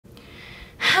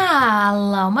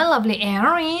Hello, my lovely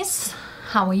Aries.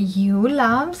 How are you,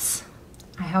 loves?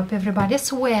 I hope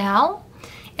everybody's well.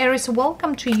 Aries,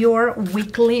 welcome to your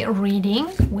weekly reading,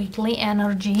 weekly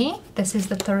energy. This is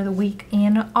the third week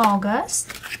in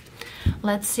August.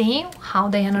 Let's see how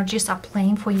the energies are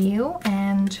playing for you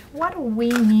and what we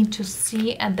need to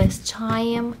see at this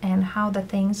time and how the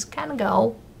things can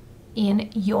go in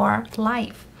your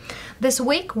life. This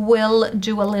week we'll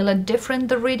do a little different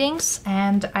the readings,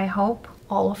 and I hope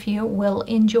all of you will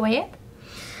enjoy it.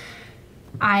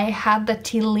 I had the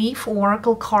tea leaf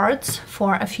oracle cards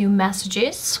for a few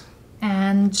messages,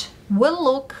 and we'll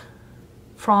look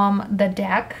from the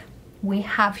deck we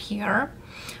have here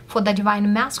for the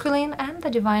divine masculine and the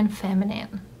divine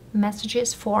feminine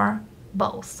messages for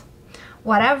both.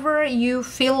 Whatever you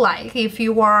feel like, if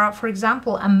you are, for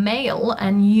example, a male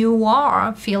and you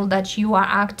feel that you are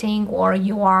acting or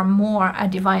you are more a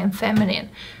divine feminine,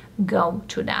 go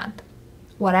to that.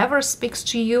 Whatever speaks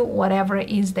to you, whatever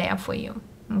is there for you.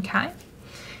 Okay?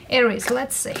 Aries,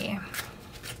 let's see.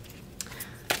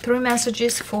 3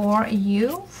 messages for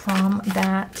you from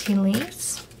the tea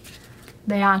leaves.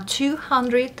 There are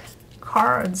 200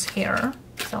 cards here.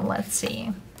 So let's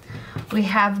see. We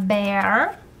have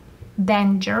bear,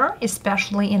 danger,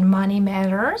 especially in money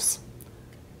matters.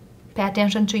 Pay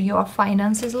attention to your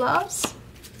finances, loves.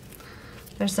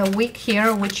 There's a week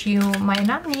here which you might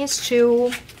not need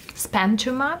to spend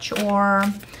too much or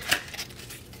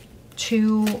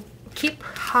to keep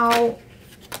how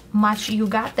much you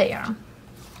got there.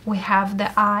 We have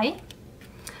the eye,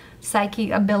 psychic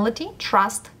ability,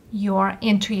 trust your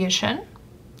intuition.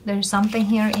 There's something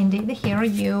here, indeed, here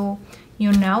you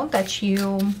know that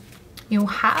you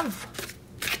have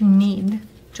need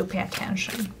to pay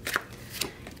attention.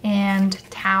 And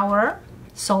tower,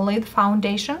 solid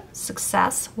foundation,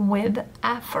 success with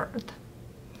effort.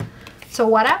 So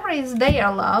whatever is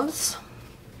there, loves,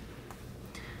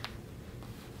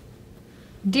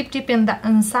 deep in the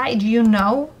inside, you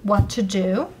know what to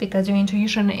do because your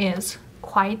intuition is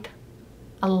quite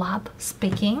a lot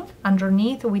speaking.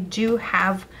 Underneath, we do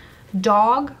have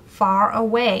dog far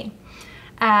away.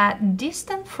 A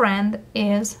distant friend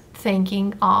is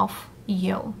thinking of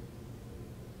you.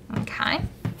 Okay?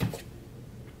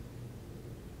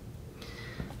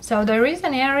 So there is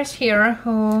an Aries here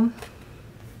who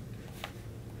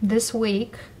this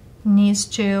week needs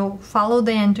to follow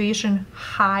the intuition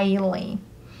highly.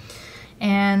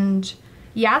 And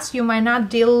yes, you might not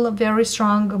deal very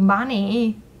strong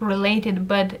money related,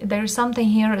 but there's something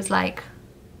here is like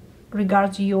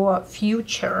regards your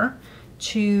future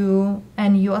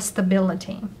and your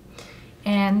stability.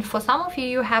 And for some of you,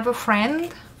 you have a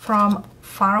friend from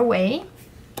far away.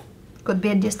 Could be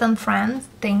a distant friend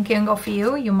thinking of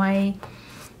you. You might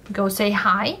go say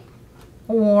hi.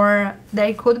 Or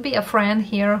there could be a friend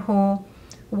here who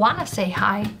wanna say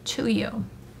hi to you.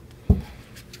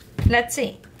 Let's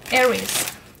see,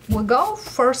 Aries. We'll go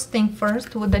first thing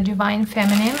first with the divine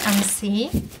feminine and see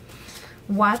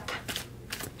what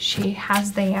she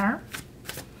has there.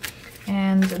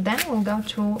 And then we'll go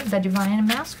to the divine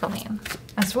masculine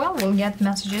as well. We'll get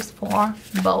messages for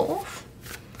both,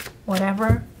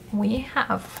 whatever we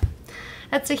have.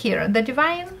 Let's see here, the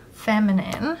divine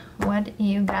feminine, what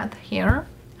you got here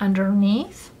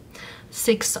underneath.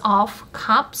 6 of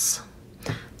Cups.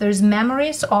 There's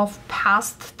memories of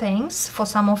past things. For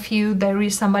some of you, there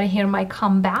is somebody here might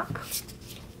come back.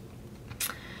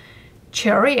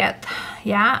 Chariot.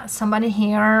 Yeah, somebody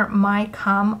here might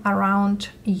come around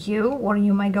you or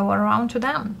you might go around to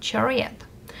them. Chariot.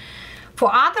 For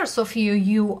others of you,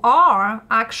 you are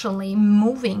actually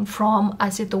moving from a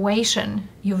situation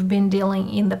you've been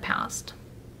dealing in the past.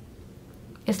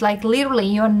 It's like literally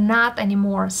you're not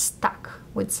anymore stuck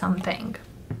with something.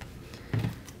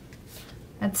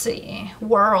 Let's see.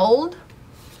 World.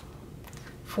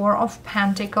 4 of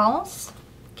Pentacles.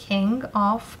 King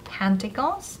of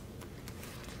Pentacles.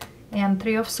 And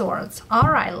 3 of Swords.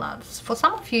 Alright, loves. For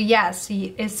some of you, yes,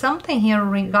 it's something here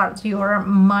regards your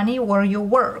money or your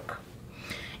work.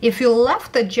 If you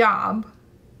left the job,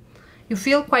 you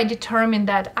feel quite determined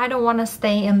that I don't want to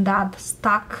stay in that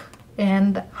stuck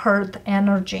and hurt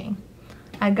energy.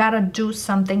 I gotta do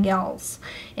something else.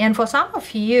 And for some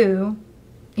of you,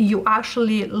 you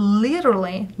actually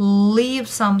literally leave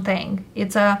something.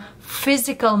 It's a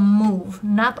physical move,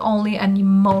 not only an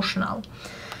emotional.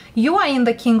 You are in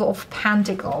the King of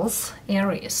Pentacles,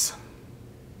 Aries.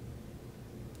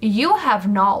 You have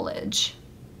knowledge.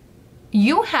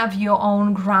 You have your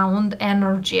own ground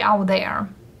energy out there.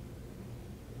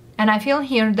 And I feel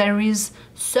here there is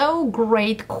so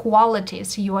great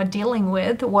qualities you are dealing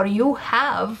with, or you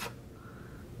have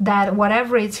that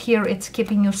whatever is here, it's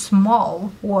keeping you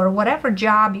small, or whatever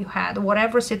job you had,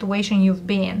 whatever situation you've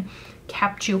been,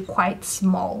 kept you quite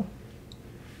small.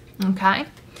 Okay,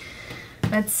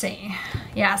 let's see.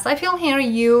 Yes, I feel here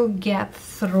you get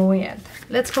through it.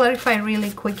 Let's clarify really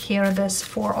quick here this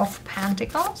Four of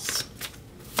Pentacles,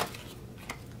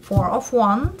 Four of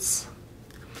Wands.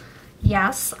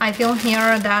 Yes, I feel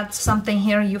here that something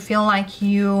here you feel like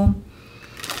you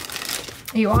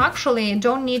actually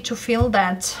don't need to feel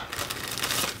that,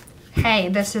 hey,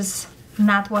 this is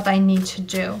not what I need to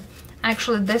do.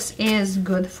 Actually, this is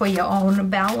good for your own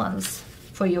balance,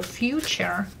 for your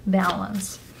future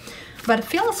balance. But it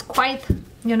feels quite,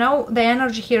 you know, the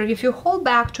energy here, if you hold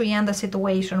back to end a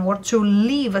situation or to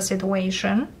leave a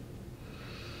situation,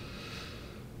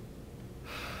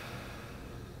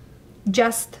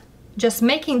 just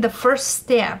making the first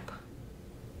step,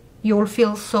 you'll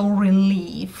feel so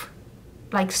relief.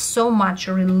 Like so much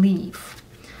relief.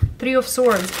 Three of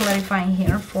Swords clarifying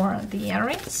here for the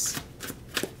Aries.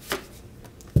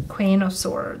 Queen of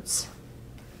Swords.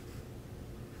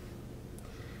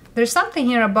 There's something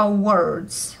here about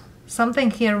words.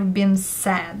 Something here being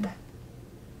said.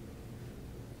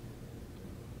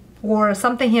 Or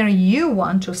something here you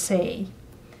want to say.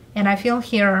 And I feel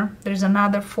here there's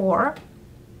another four.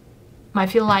 I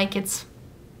feel like it's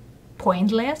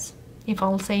pointless, if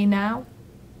I'll say now.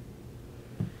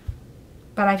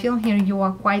 But I feel here you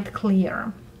are quite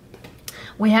clear.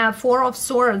 We have Four of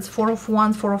Swords, Four of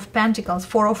Wands, Four of Pentacles,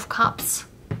 Four of Cups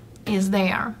is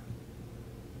there.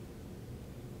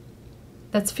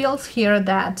 That feels here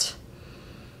that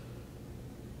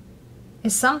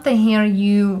is something here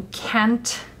you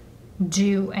can't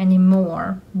do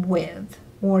anymore with,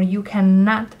 or you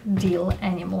cannot deal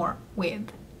anymore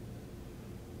with.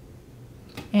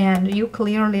 And you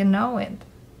clearly know it.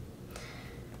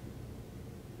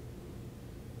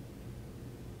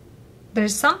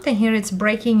 There's something here, it's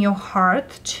breaking your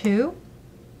heart too.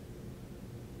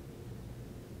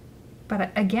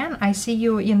 But again, I see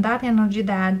you in that energy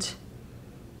that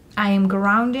I am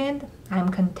grounded, I'm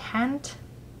content.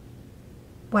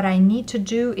 What I need to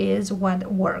do is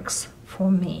what works for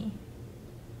me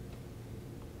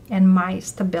and my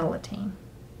stability.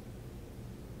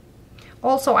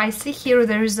 Also, I see here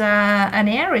there's an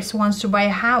Aries wants to buy a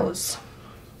house.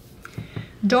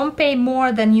 Don't pay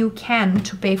more than you can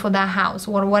to pay for that house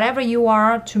or whatever you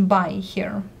are to buy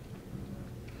here.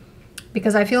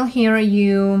 Because I feel here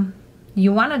you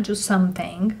want to do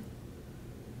something,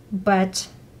 but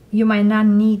you might not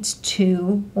need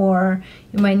to, or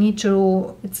you might need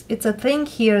to, it's a thing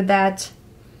here that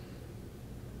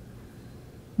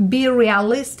be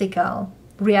realistic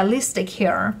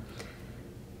here,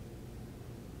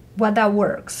 what that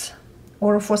works.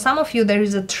 Or for some of you there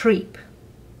is a trip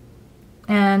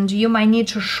and you might need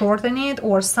to shorten it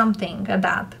or something at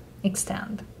that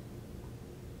extent.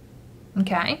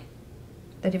 Okay,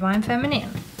 the Divine Feminine.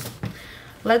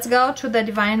 Let's go to the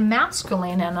Divine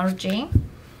Masculine energy.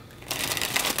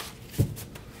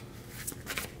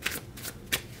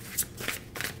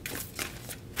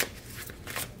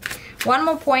 One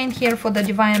more point here for the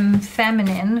Divine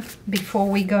Feminine before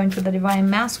we go into the Divine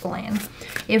Masculine.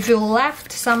 If you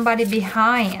left somebody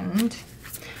behind,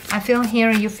 I feel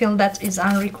here you feel that is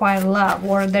unrequited love,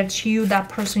 or that you, that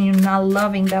person, you're not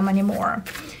loving them anymore.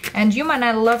 And you might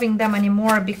not loving them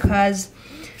anymore because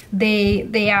they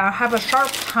have a sharp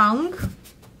tongue,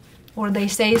 or they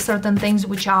say certain things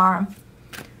which are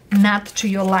not to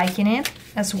your liking it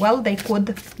as well. They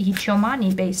could eat your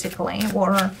money basically,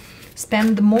 or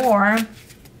spend more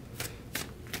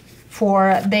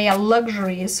for their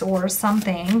luxuries or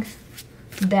something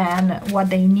than what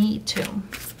they need to.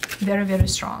 Very, very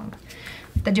strong.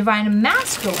 The Divine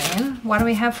Masculine, what do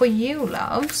we have for you,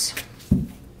 loves?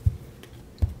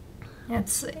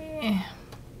 Let's see.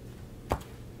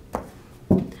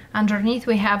 Underneath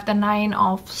we have the Nine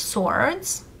of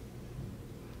Swords.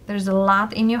 There's a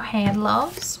lot in your head,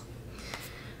 loves.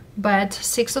 But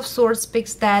Six of Swords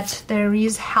speaks that there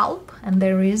is help and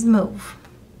there is move.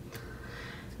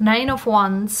 Nine of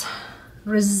Wands,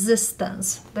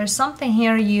 resistance. There's something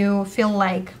here you feel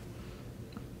like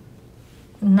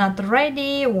not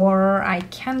ready, or I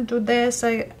can't do this.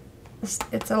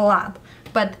 It's a lot.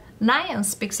 But Nine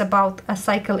speaks about a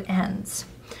cycle ends.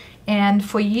 And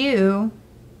for you,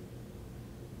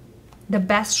 the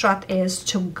best shot is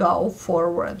to go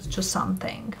forward to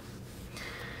something.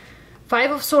 Five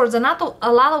of Swords, a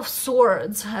lot of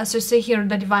swords, as you see here,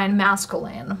 the Divine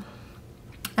Masculine.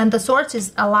 And the swords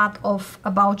is a lot of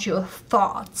about your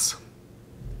thoughts.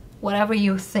 Whatever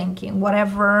you're thinking,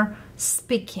 whatever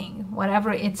speaking,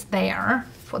 whatever it's there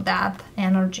for that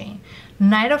energy.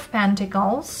 Knight of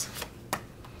Pentacles,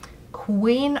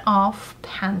 Queen of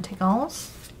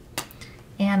Pentacles,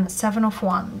 and Seven of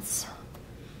Wands.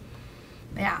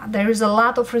 Yeah, there is a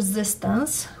lot of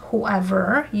resistance,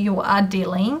 whoever you are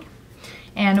dealing.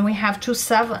 And we have 2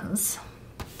 sevens.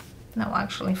 No,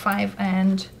 actually 5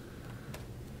 and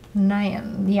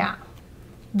 9. Yeah.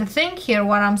 The thing here,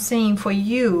 what I'm seeing for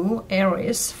you,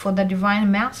 Aries, for the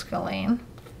Divine Masculine,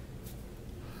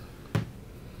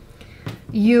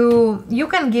 you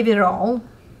can give it all.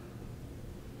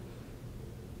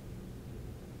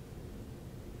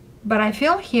 But I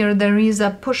feel here there is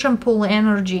a push and pull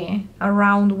energy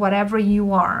around whatever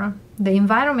you are, the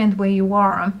environment where you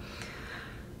are.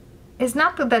 It's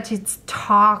not that it's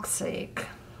toxic,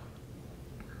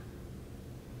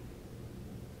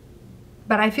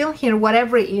 but I feel here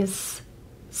whatever is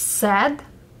said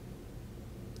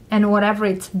and whatever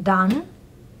it's done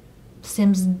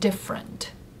seems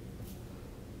different.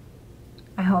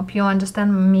 I hope you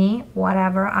understand me,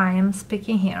 whatever I am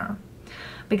speaking here.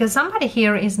 Because somebody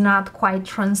here is not quite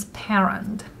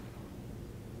transparent.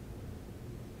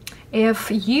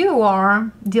 If you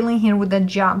are dealing here with a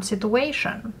job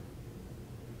situation,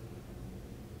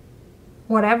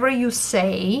 whatever you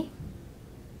say,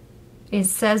 it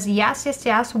says yes, yes,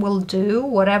 yes, will do,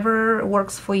 whatever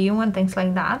works for you and things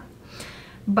like that.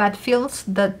 But feels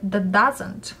that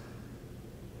doesn't.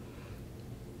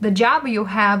 The job you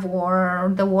have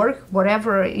or the work,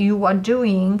 whatever you are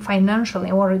doing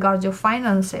financially or regards your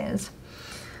finances,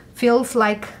 feels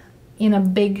like in a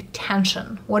big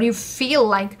tension. What do you feel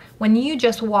like when you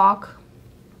just walk,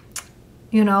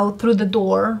 you know, through the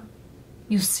door,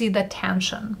 you see the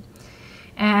tension.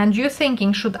 And you're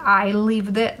thinking, should I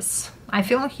leave this? I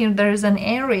feel here there is an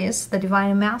Aries, the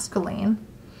Divine Masculine,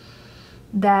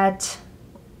 that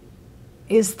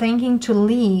is thinking to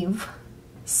leave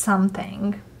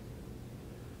something.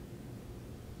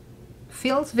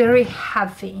 Feels very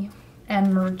heavy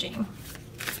energy.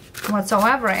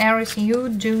 Whatsoever, Aries, you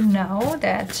do know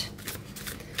that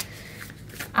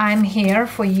I'm here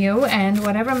for you, and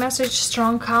whatever message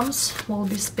strong comes will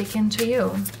be speaking to you.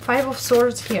 5 of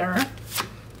Swords here,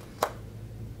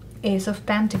 Ace of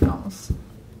Pentacles,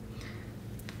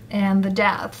 and the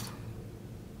Death.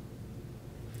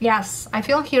 Yes, I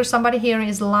feel here somebody here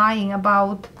is lying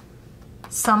about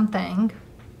something.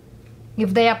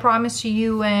 If they are promised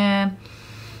you a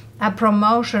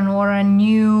promotion or a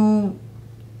new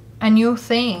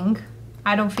thing,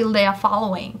 I don't feel they are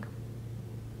following.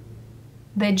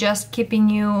 They're just keeping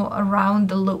you around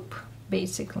the loop,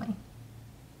 basically.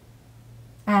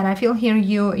 And I feel here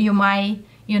you might,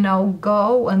 you know,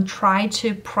 go and try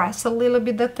to press a little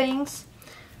bit the things.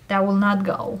 That will not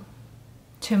go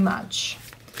too much.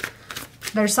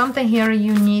 There's something here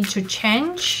you need to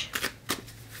change,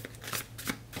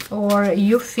 or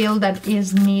you feel that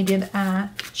is needed a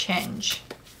change.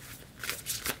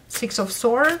 6 of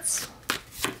Swords.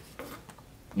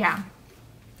 Yeah,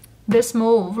 this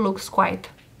move looks quite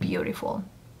beautiful.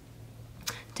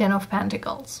 10 of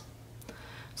Pentacles.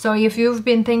 So if you've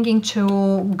been thinking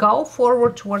to go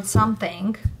forward towards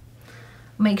something,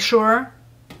 make sure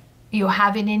you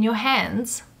have it in your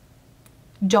hands.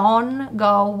 Don't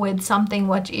go with something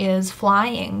what is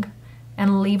flying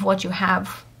and leave what you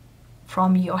have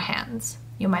from your hands.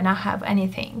 You might not have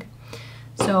anything.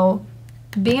 So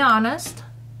be honest,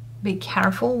 be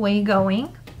careful where you're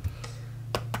going,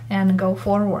 and go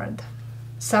forward.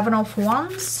 7 of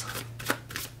Wands,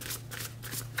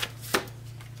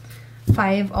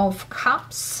 5 of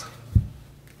Cups,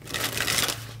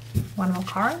 one more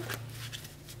card.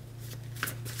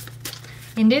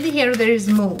 Indeed, here there is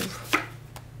move.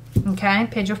 Okay,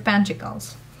 Page of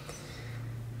Pentacles.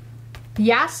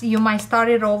 Yes, you might start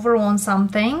it over on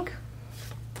something,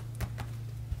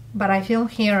 but I feel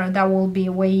here that will be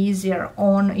way easier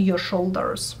on your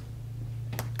shoulders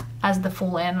as the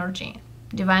full energy.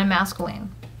 Divine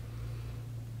Masculine.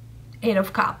 8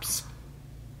 of Cups.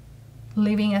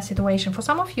 Leaving a situation. For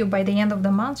some of you, by the end of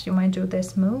the month, you might do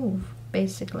this move,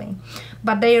 basically.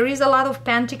 But there is a lot of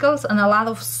Pentacles and a lot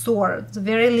of Swords,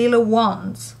 very little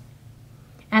Wands.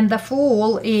 And the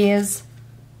Fool is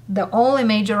the only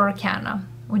major arcana,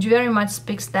 which very much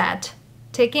speaks that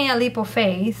taking a leap of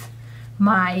faith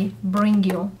might bring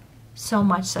you so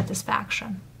much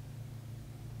satisfaction.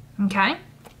 Okay?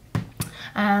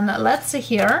 And let's see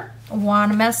here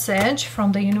one message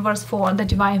from the universe for the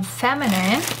Divine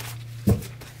Feminine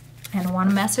and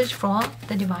one message for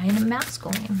the Divine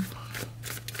Masculine.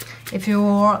 If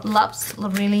your loves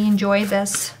really enjoy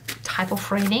this type of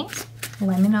readings,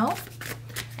 let me know.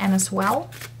 And as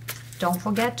well, don't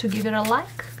forget to give it a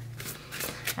like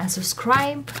a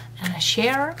subscribe and a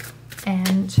share,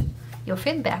 and your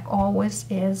feedback always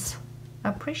is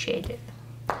appreciated.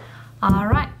 All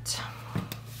right,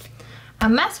 a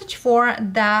message for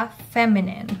the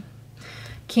feminine: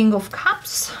 King of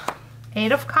Cups,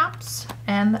 Eight of Cups,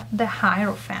 and the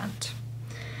Hierophant.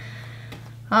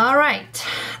 All right,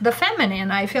 the feminine,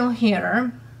 I feel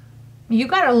here, you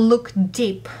gotta look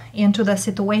deep into the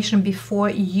situation before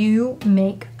you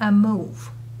make a move.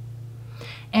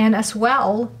 And as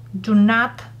well, do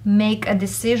not make a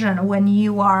decision when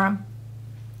you are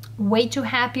way too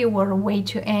happy or way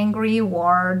too angry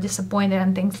or disappointed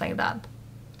and things like that.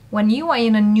 When you are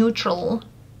in a neutral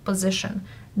position,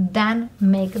 then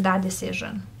make that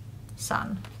decision,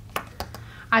 Sun.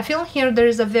 I feel here there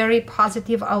is a very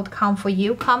positive outcome for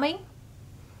you coming,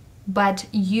 but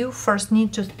you first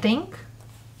need to think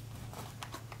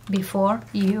before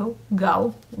you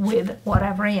go with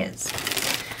whatever it is.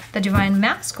 The Divine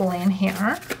Masculine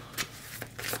here.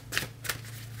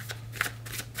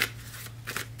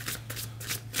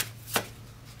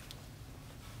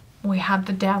 We have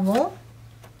the Devil,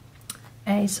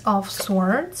 Ace of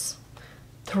Swords,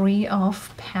 Three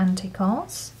of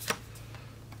Pentacles,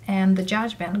 and the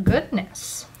Judgment,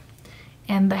 Goodness,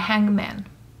 and the Hangman.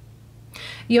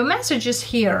 Your message is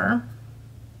here: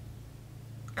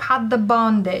 cut the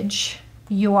bondage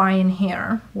you are in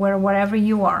here, wherever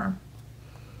you are.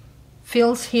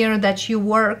 Feels here that you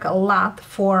work a lot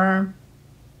for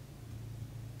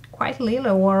quite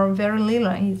little or very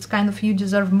little. It's kind of you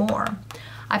deserve more.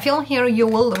 I feel here you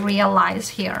will realize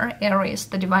here, Aries,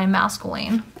 the Divine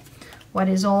Masculine, what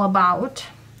it's all about.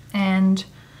 And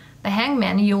the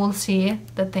Hangman, you will see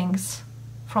the things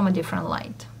from a different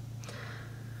light.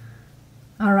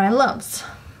 All right, loves.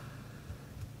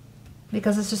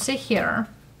 Because as you see here,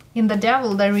 in the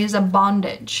Devil, there is a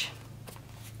bondage.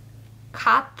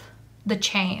 Cut the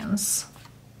chains.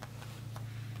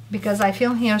 Because I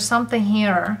feel here something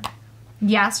here.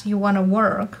 Yes, you want to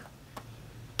work,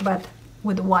 but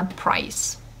with what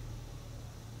price?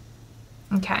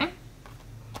 Okay.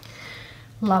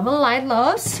 Love and light,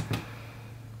 loves.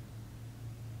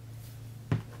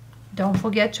 Don't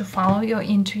forget to follow your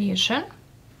intuition.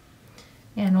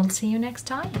 And we'll see you next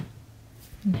time.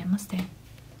 Namaste.